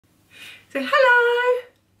Say hello.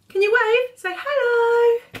 Can you wave? Say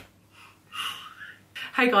hello.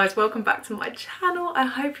 Hey guys, welcome back to my channel. I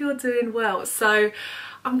hope you're doing well. So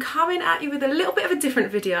I'm coming at you with a little bit of a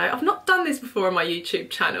different video. I've not done this before on my YouTube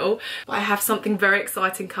channel, but I have something very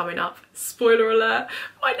exciting coming up. Spoiler alert,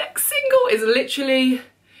 my next single is literally,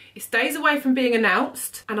 it's days away from being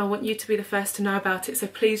announced, and I want you to be the first to know about it. So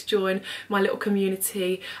please join my little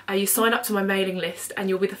community. You sign up to my mailing list and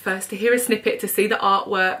you'll be the first to hear a snippet, to see the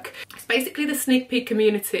artwork. It's basically the sneak peek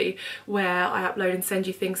community where I upload and send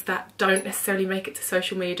you things that don't necessarily make it to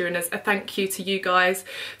social media, and as a thank you to you guys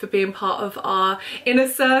for being part of our inner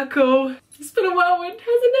circle. It's been a whirlwind,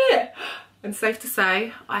 hasn't it? And safe to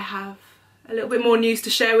say, I have a little bit more news to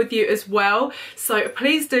share with you as well, so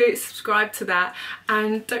please do subscribe to that,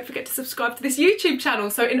 and don't forget to subscribe to this YouTube channel.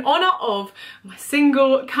 So in honour of my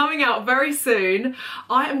single coming out very soon,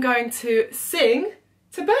 I am going to sing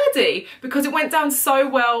to Birdie because it went down so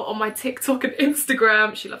well on my TikTok and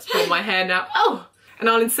Instagram. She loves pulling my hair now. Oh! And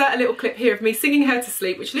I'll insert a little clip here of me singing her to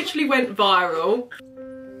sleep, which literally went viral.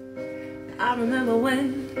 I remember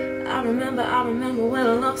when I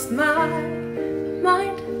lost my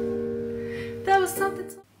mind. There was something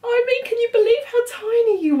to... I mean, can you believe how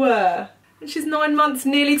tiny you were? And she's 9 months,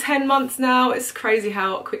 nearly 10 months now. It's crazy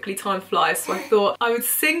how quickly time flies. So I thought I would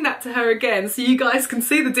sing that to her again so you guys can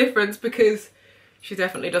see the difference, because she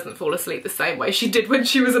definitely doesn't fall asleep the same way she did when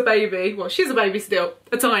she was a baby. Well, she's a baby still,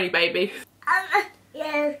 a tiny baby.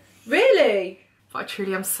 Yes. Really? But I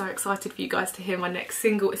truly am so excited for you guys to hear my next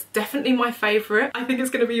single. It's definitely my favourite. I think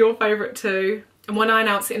it's going to be your favourite too. And when I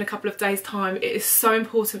announce it in a couple of days' time, it is so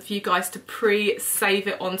important for you guys to pre-save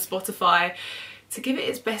it on Spotify to give it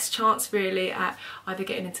its best chance really at either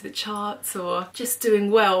getting into the charts or just doing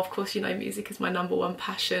well. Of course, you know, music is my #1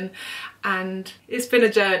 passion, and it's been a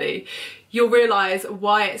journey. You'll realise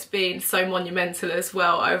why it's been so monumental as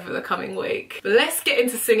well over the coming week. But let's get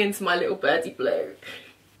into singing to my little birdie blue.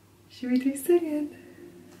 Should we do singing?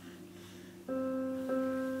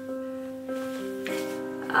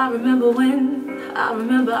 I remember when I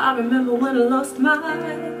lost my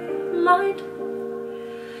mind.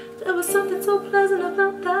 There was something so pleasant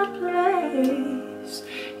about that place.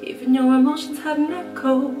 Even your emotions had an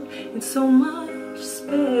echo in so much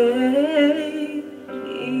space.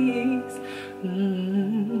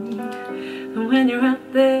 And when you're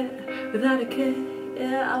out there without a care,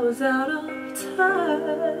 yeah, I was out of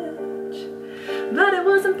touch. But it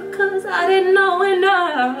wasn't because I didn't know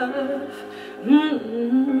enough.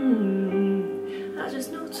 I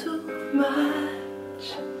just know too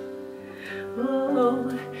much.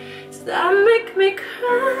 Oh, does that make me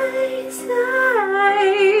crazy?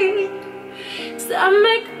 Does that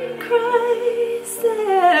make me crazy?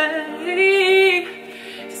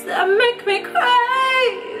 Does that make me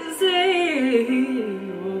crazy?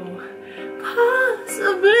 Oh,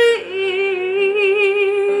 possibly.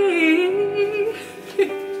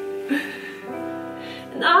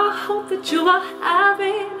 And I hope that you are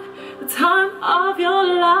having the time of your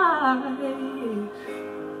life.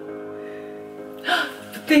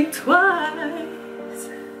 But think twice.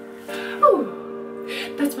 Ooh,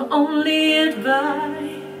 that's my only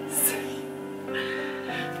advice.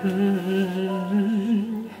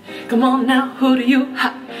 Come on now, who do you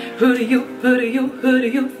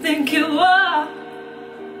think you are?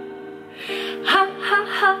 Ha ha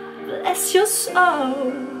ha, bless your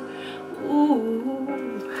soul. Ooh,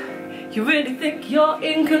 you really think you're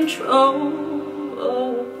in control?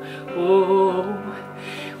 Oh,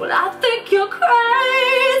 well, I think you're crazy.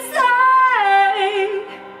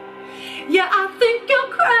 Yeah, I think you're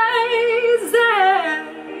crazy.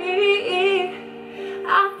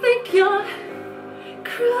 I think you're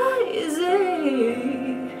crazy,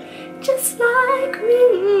 just like me.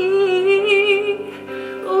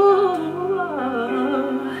 Oh,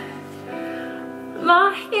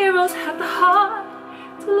 my heroes had the heart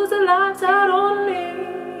to lose their lives out on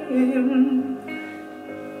him.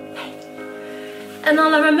 And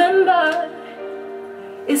all I remember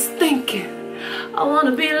is thinking, I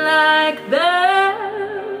wanna be like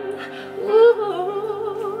them.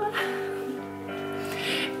 Ooh.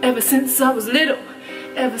 Ever since I was little,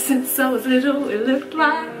 it looked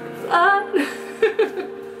like fun.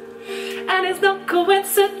 And it's no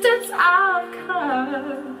coincidence I've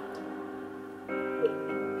come,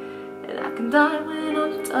 and I can die when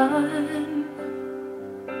I'm done.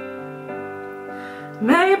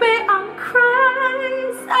 Maybe I'm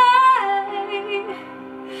crazy,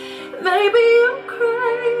 maybe you're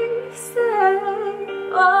crazy.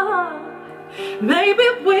 Oh, maybe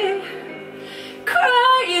we're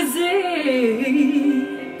crazy,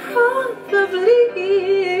 probably.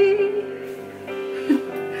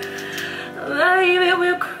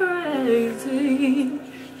 crazy.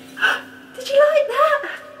 Did you like that?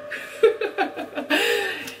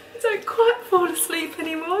 You don't quite fall asleep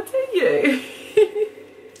anymore, do you?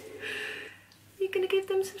 You're gonna give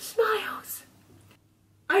them some smiles.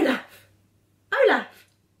 Olaf! Olaf!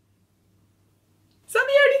 Is that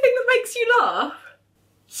the only thing that makes you laugh?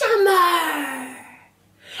 Summer!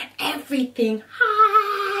 Everything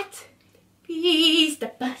hot. Bees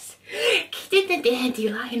the bus. Kids in the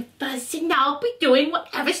dandelion fuzz. And I'll be doing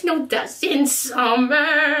whatever snow does in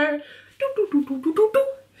summer. Do, do, do, do, do, do, do.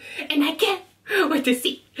 And I can't wait to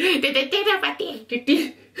see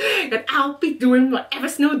that I'll be doing whatever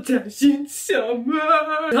snow does in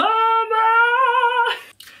summer. Summer!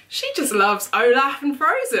 She just loves Olaf and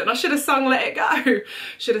Frozen. I should have sung Let It Go.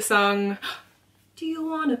 Should have sung, do you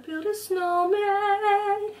want to build a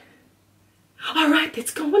snowman? Alright,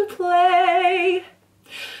 let's go and play.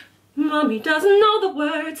 Mommy doesn't know the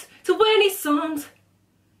words to any songs.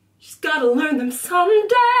 She's gotta learn them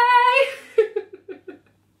someday.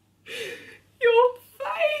 Your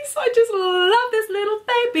face, I just love this little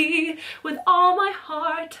baby with all my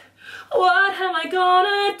heart. What am I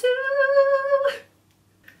gonna do?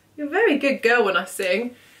 You're a very good girl when I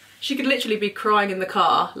sing. She could literally be crying in the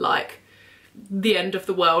car, like the end of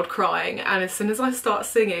the world crying, and as soon as I start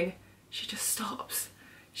singing, she just stops.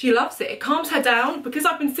 She loves it. It calms her down because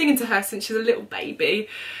I've been singing to her since she's a little baby.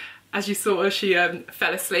 As you saw, she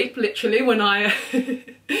fell asleep literally when I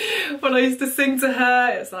when I used to sing to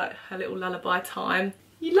her. It was like her little lullaby time.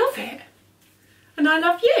 You love it, and I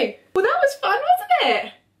love you. Well, that was fun, wasn't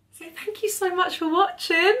it? So thank you so much for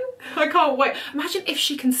watching. I can't wait. Imagine if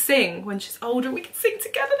she can sing when she's older and we can sing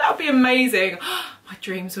together. That would be amazing. My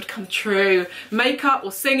dreams would come true. Makeup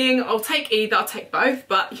or singing, I'll take either. I'll take both,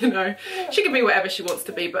 but you know, she can be whatever she wants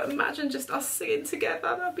to be. But imagine just us singing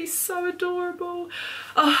together. That'd be so adorable.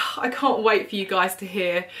 Oh, I can't wait for you guys to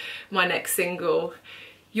hear my next single.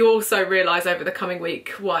 You'll also realise over the coming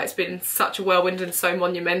week why it's been such a whirlwind and so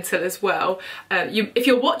monumental as well. If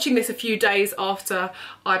you're watching this a few days after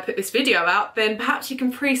I put this video out, then perhaps you can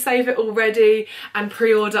pre-save it already and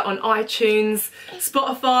pre-order on iTunes,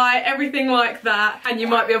 Spotify, everything like that, and you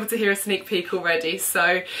might be able to hear a sneak peek already.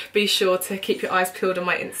 So be sure to keep your eyes peeled on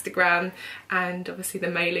my Instagram and obviously the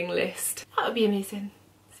mailing list. That would be amazing.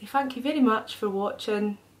 So thank you very much for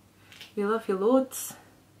watching. We love you loads.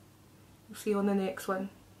 We'll see you on the next one.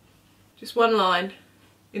 Just one line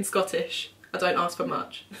in Scottish. I don't ask for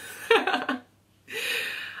much. Oh,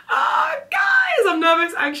 guys, I'm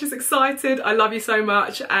nervous, anxious, excited. I love you so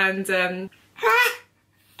much, and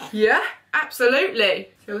yeah, absolutely.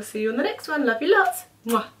 So we'll see you on the next one. Love you lots.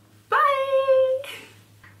 Mwah. Bye.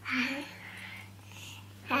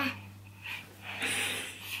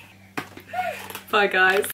 Bye, guys.